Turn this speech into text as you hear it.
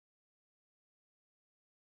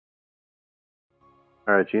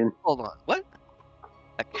Alright, Gene. Hold on. What?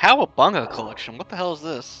 A Cowabunga collection? What the hell is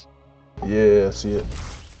this? Yeah, see it.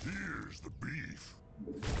 Here's the beef.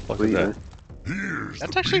 Fuck Sweet, is that? man. Here's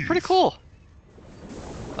That's the actually beef. pretty cool.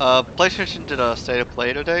 PlayStation did a state of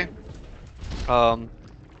play today.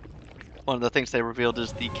 One of the things they revealed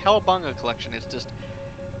is the Cowabunga collection.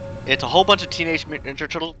 It's a whole bunch of Teenage Mutant Ninja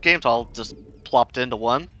Turtle games all just plopped into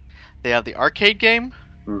one. They have the arcade game.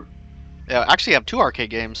 Hmm. They actually have two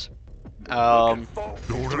arcade games.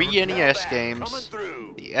 Don't ever 3 NES games,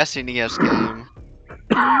 the SNES game,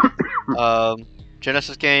 um,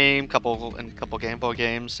 Genesis game, couple Game Boy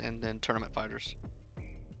games, and then Tournament Fighters.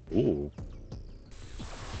 Ooh,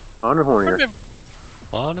 Honor Hornier. Tournament,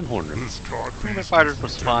 on and horner. This cod Tournament piece Fighters is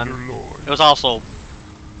was the fun. tenderloin. It was also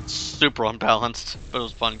super unbalanced, but it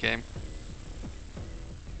was a fun game.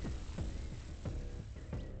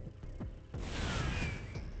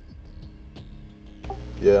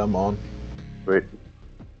 Yeah, I'm on. Wait.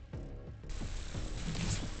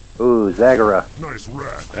 Ooh, Zagara. Nice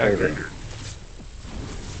rat. Favorite. Ate it.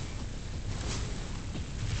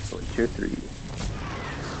 Oh, tier 3.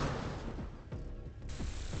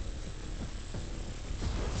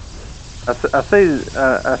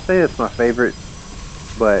 I say it's my favorite,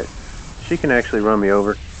 but she can actually run me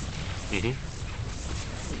over. Mm-hmm.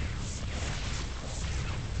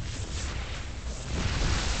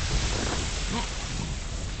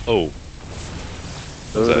 Oh,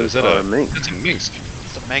 is that are a mink. That's a Minsk.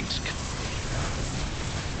 It's a Mengsk.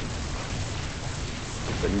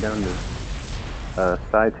 Putting down the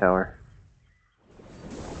side tower.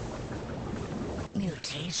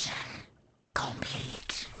 Mutation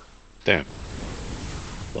complete. Damn.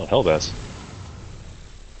 Well, Hellbass.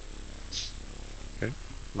 Okay,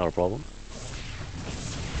 not a problem.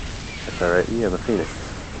 That's alright, you have a Phoenix.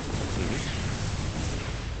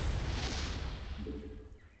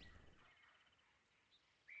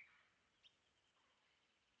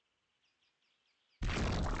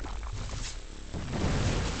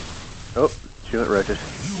 Oh, she went righteous.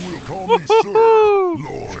 You will call me sir,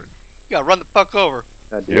 Lord. You gotta run the fuck over.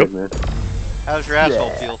 I did, Yep. man. How's your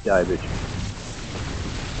asshole feel? Die, bitch.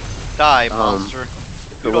 Die, monster.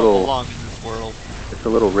 It's You a don't little, belong in this world. it's a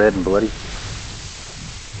little red and bloody.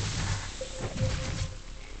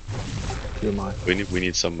 You're mine. We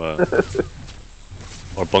need some.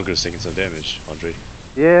 Our bunker's taking some damage, Andre.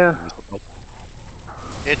 Yeah,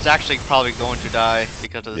 It's actually probably going to die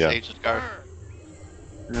because of this Yeah. Aegis guard.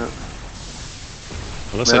 yeah.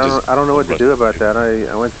 Unless Man, I just. I don't know what to do about that. that.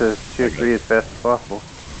 I went to tier Okay. 3 as fast as possible.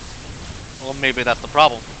 Well, maybe that's the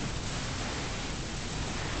problem.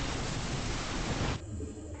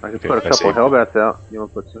 I could Okay, put a I couple see. Hellbats out. You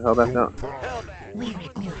want to put some Hellbats out?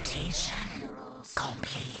 Lyric mutation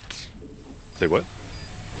complete. Say what?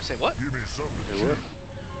 Say what? Give me something to Say what? chew.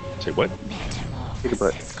 Say what? Take a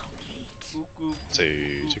butt. Metamorphosis complete. Goo, goo,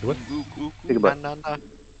 Say chicken what? goo, goo, Take a goo, bite. na, na, na.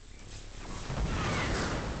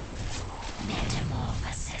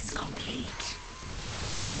 Metamorphosis complete.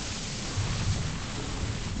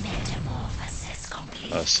 Metamorphosis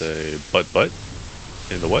complete. Say butt.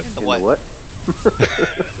 In the what? In the In what? the what?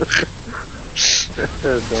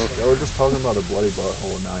 Y'all were just talking about a bloody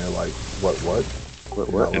butthole, and now you're like, what? What? You're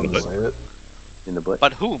What? not In letting the me say it? In the butt?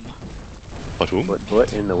 But whom? But whom?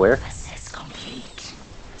 What? In the where? Metamorphosis complete.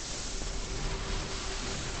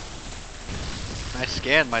 Nice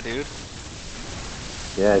scan, my dude.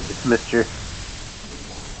 Yeah, I just missed your.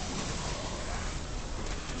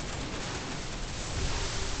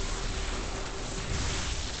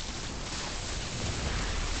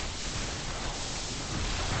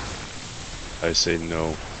 I say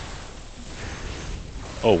no.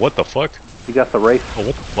 Oh, what the fuck? You got the race. Oh,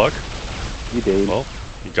 what the fuck? You did. Well,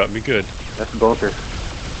 you got me good. That's a bunker.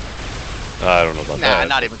 I don't know about Nah, that.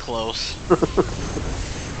 not even close.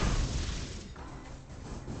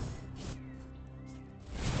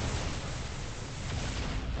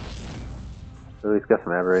 At least got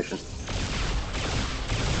some aberration.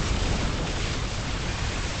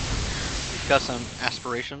 You've got some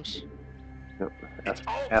aspirations. Yep.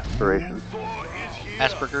 Aspirations.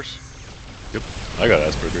 Asperger's. Yep, I got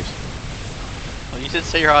Asperger's. Well, you did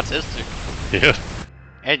say you're autistic. Yeah.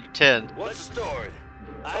 And you're 10. What's the story?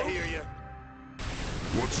 I hear you.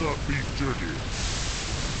 What's up, beef jerky?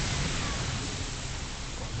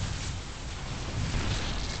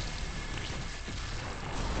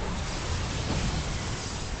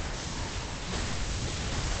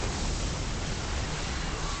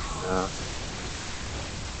 Uh,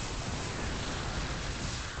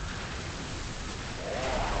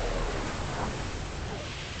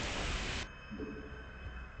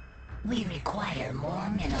 We require more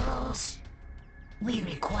minerals. We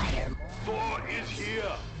require Bois is here.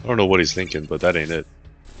 I don't know what he's thinking, but that ain't it.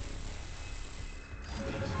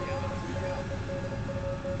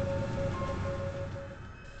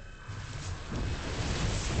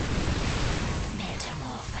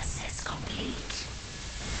 metamorphosis complete.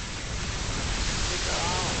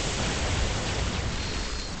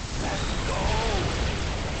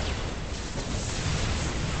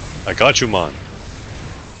 I got you, man.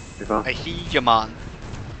 You found? I hear you, man.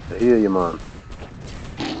 I hear you, man.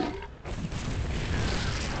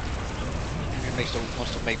 It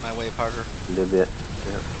wants to make my way harder. A little bit.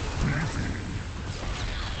 Yeah.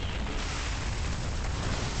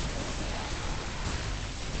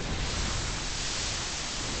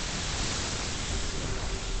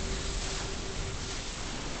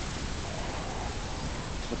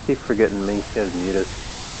 I keep forgetting Link has muted.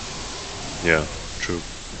 Yeah, true.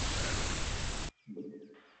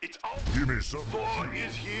 It's all. Give me some. Bois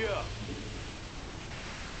is here.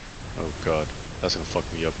 Oh god, that's gonna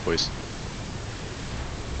fuck me up, boys.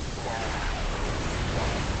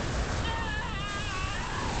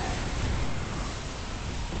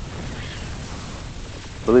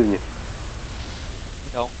 Believe me.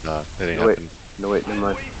 No. Nah, that ain't No wait. happening. No wait. Never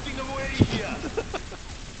mind. Wasting away here.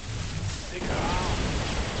 Stick around.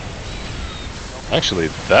 Actually,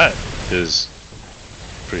 that is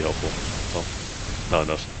pretty helpful. Well, not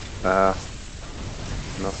enough.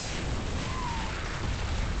 No.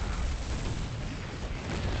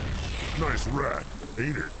 Nice rat,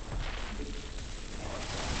 ain't it?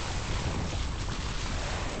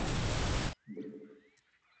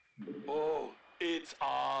 Oh, it's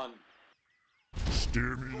on.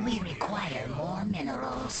 Steer me. We require more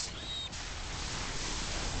minerals.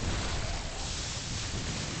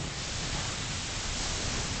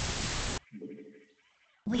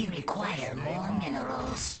 We require more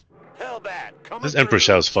minerals. Hellbat, coming This Emperor through.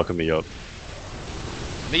 Shadow's fucking me up.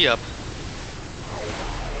 Me up.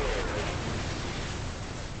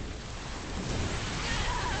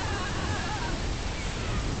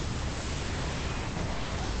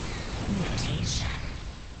 Mutation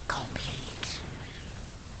complete.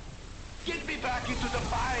 Get me back into the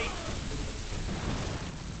fight.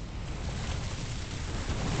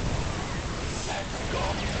 Let's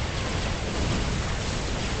go.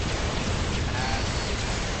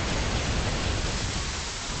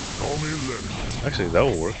 Call me Leonard. Actually, that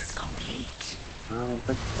will work. Metamorphosis complete. I don't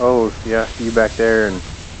think. Oh yeah, you back there and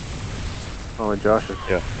oh, Josh is.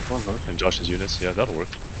 Yeah. One host. And Josh's units, yeah, that'll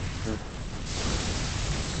work.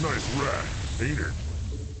 Nice rat, ain't it?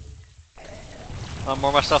 More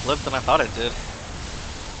of my stuff lived than I thought it did.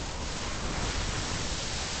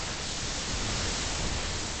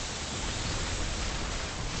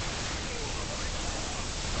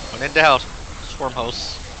 When in doubt, swarm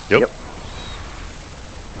hosts. Yep. Yep.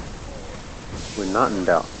 We're not in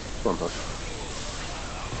doubt. One host.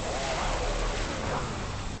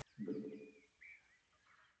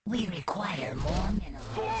 We require more minerals.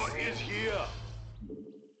 Bois is here.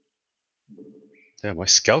 Damn, my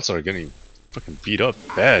scouts are getting fucking beat up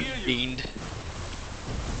bad. Beamed.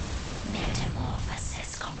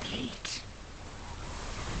 Metamorphosis complete.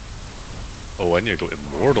 Oh, I need to go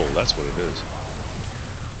immortal, that's what it is.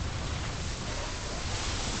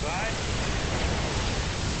 Right?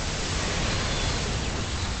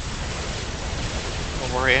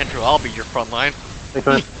 Don't worry, Andrew, I'll be your front line. Thanks,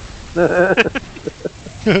 man.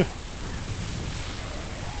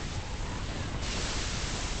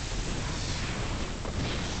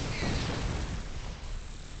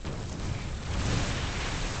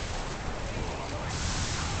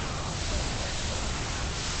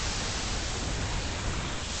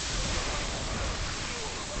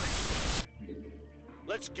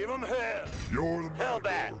 Let's give him hell. You're the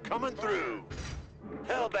Hellbat, coming through.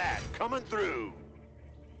 Hellbat, coming through.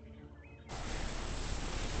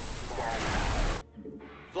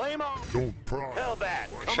 Flame on. Don't pry. Hellbat,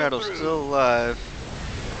 coming Shadow's through. still alive.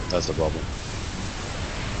 That's the problem.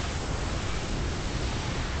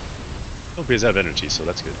 Oh, he does have energy, so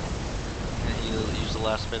that's good. And he'll use the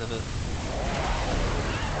last bit of it.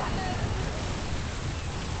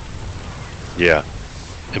 Yeah.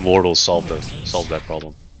 Immortals solved that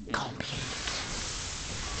problem. Complete.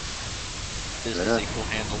 Business Yeah. equal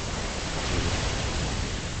handle.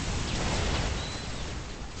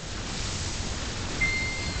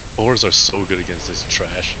 Boars are so good against this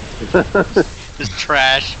trash. This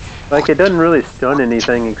trash. Like it doesn't really stun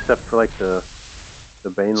anything except for like the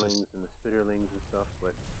banelings and the spitterlings and stuff,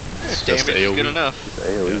 but It's Damage just is AoE. good enough. it's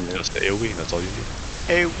AoE, Yeah, man. just AoE, that's all you need.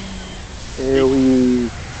 Hey,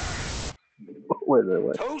 AoE. Where the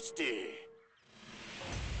what? Toasty.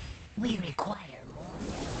 We require more.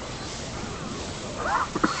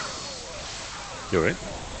 You alright?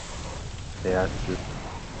 Yeah, it's just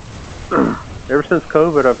ever since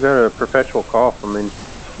COVID, I've got a perpetual cough. I mean,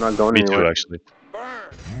 I'm not going Me too, anywhere. actually.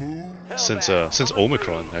 Burn. Move. Since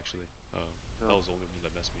Omicron, actually. That Oh. was the only one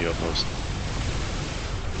that messed me up most.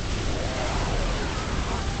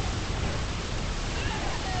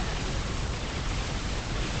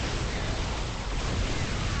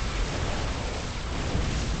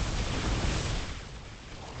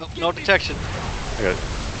 Oh, no detection. I got it.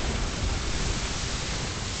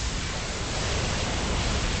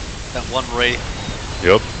 That one ray.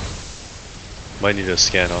 Yup. Might need a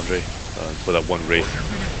scan, Andre, for that one wraith.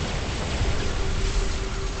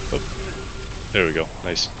 Oh, there we go.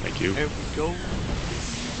 Nice. Thank you. There we go.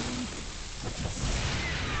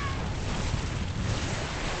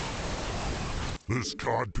 This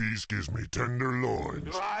codpiece gives me tender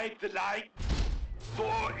loins. Ride the light.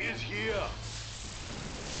 Thor is here.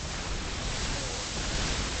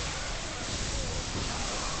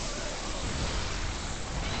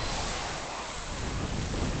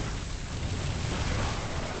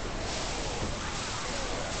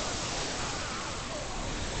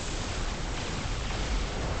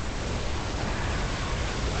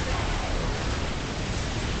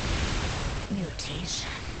 Mutation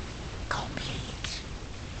complete.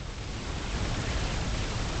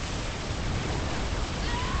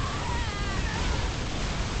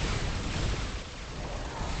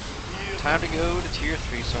 Time to go to tier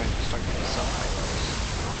 3 so I can start getting some items.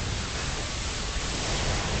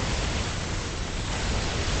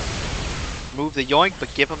 Move the yoink,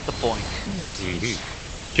 but give him the boink. Mutation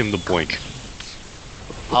Give him the boink.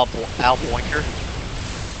 Al Boinker.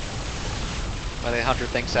 By the hunter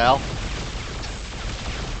thanks Al.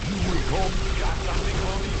 You will come. Got something,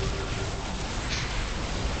 homie?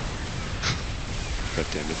 God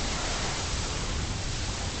damn it.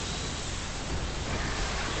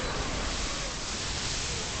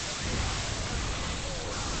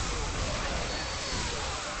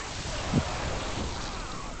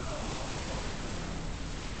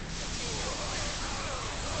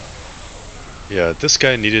 Yeah, this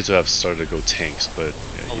guy needed to have started to go tanks, but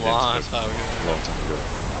yeah, he didn't long start time ago. a long time ago.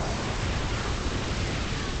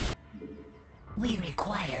 We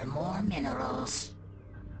require more minerals.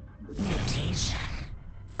 Mutation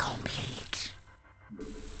complete.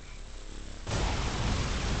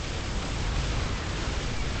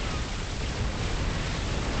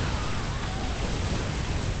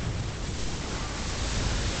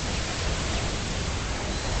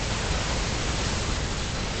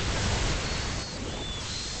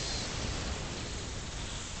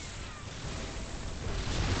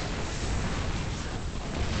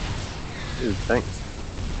 Dude, thanks.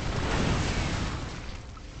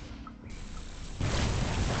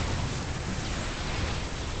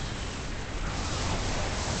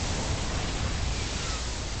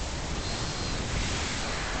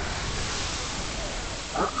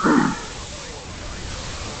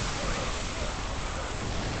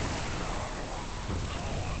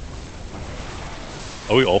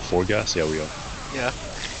 Are we all 4 gas? Yeah, we are. Yeah.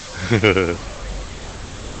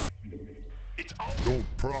 It's out. Don't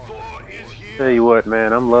pry. Thor is here. Tell you what,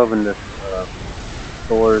 man, I'm loving this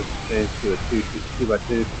Thor's change to a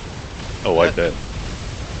 2x2. Oh, I bet.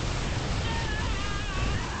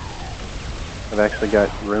 I've actually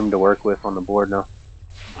got some room to work with on the board now.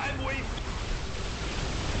 I'm waiting.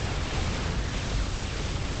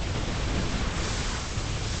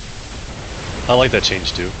 I like that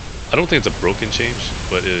change too. I don't think it's a broken change,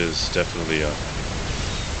 but it is definitely a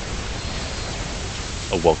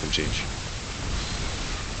welcome change.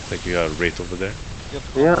 I think you got a wraith over there. Yep.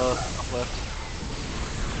 Yeah. Up left.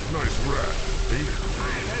 Nice rat. Ain't it?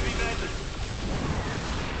 Heavy metal.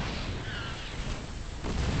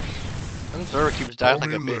 And Zora keeps dying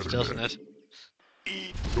like a Only bitch, let doesn't it. it?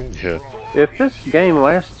 Eat. Don't Yeah. pry. If this game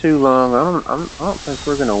lasts too long, I don't think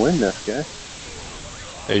we're gonna win this, guy.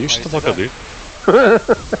 Hey, you shut the Why fuck is up, dude.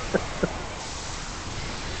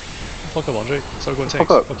 Fuck up, Andre. Start going Fuck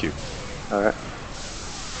tanks. up. Fuck you. Alright.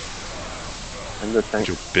 I'm good,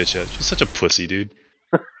 thanks. You bitch ass. You're such a pussy, dude.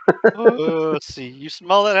 Pussy. You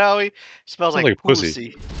smell that, Howie? Smells Sounds like like a pussy.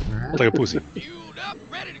 pussy. Sounds like a pussy. Fueled up,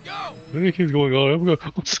 ready to go. What do you keep going on?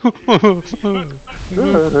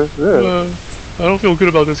 Uh, I don't feel good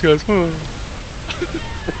about this, guys.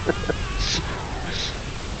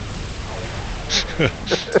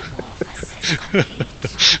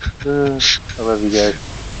 I love you guys.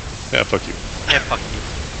 Yeah, fuck you. Yeah, fuck you.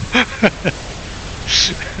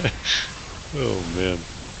 Oh man.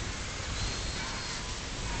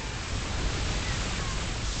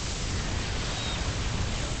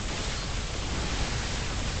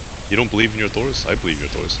 You don't believe in your Thors? I believe in your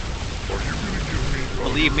Thors. Are you gonna give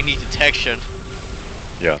believe we need detection.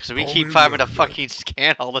 Yeah. Because we keep having to fucking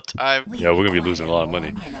scan all the time. Yeah, we're gonna be losing a lot of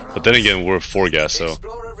money. But then again, we're 4 gas, so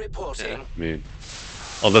Explorer reporting. Yeah. I mean,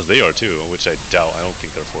 unless they are too, which I doubt. I don't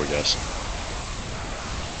think they're 4 gas.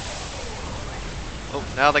 Oh,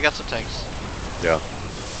 now they got some tanks. Yeah.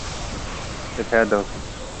 They've had those.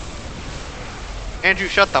 Andrew,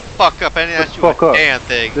 shut the fuck up and ask you fuck a up. damn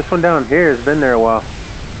thing. This one down here has been there a while.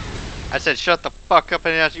 I said shut the fuck up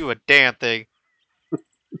and ask you a damn thing.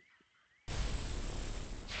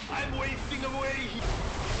 I'm wasting away.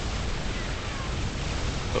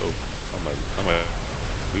 Uh oh, I might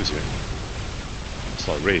lose here. It's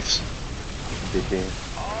a lot of wraiths. Bitch ass.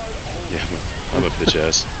 Yeah, I'm a bitch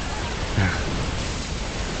ass.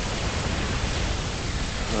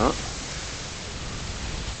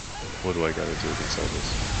 What do I gotta do against all this?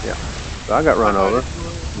 Yeah. So I got run over.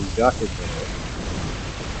 And Josh is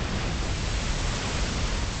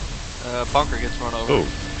Bunker gets run over. Oh,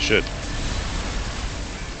 shit.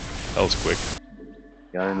 That was quick.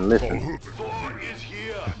 got in listen. Four is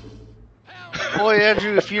here. Boy,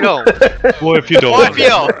 Andrew, if you don't. Boy, if you don't. Boy, if you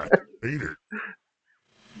don't. Ain't it?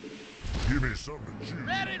 Give me something to chew.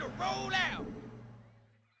 Ready to roll out.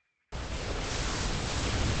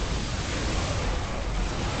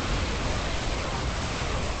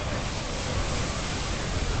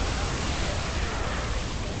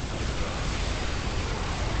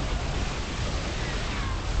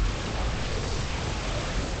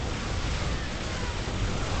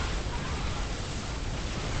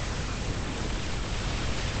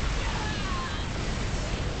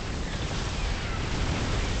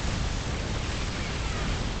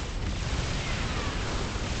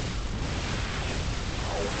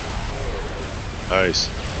 Nice.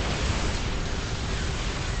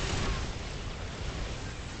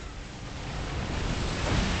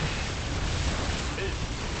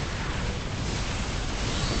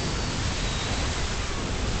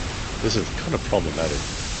 This is kind of problematic.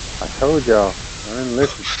 I told y'all. I didn't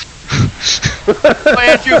listen. Boy,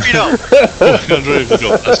 Andrew, if you don't. Andre, if you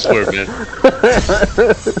don't, I swear, man.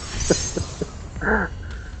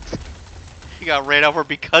 You got ran over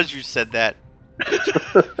because you said that.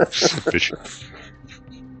 Bitch.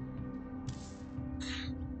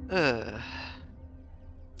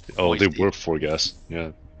 Oh, they were 4 gas.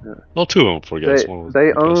 Yeah. Yeah. Well, 2 of them 4 gas. One was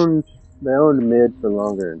They 4 gas. owned mid for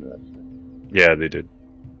longer than us. Yeah, they did.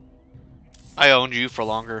 I owned you for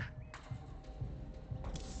longer.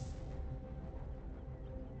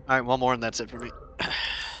 Alright, one more and that's it for me.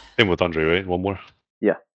 Same with Andre, right? One more.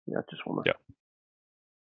 Yeah, just one more. Yeah.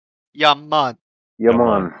 Yeah, man. Yeah, Yeah,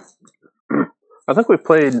 man. I think we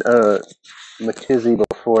played McKizzy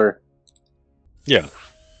before. Yeah.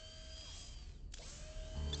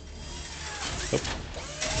 Oh.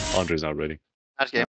 Andre's not ready. Nice game.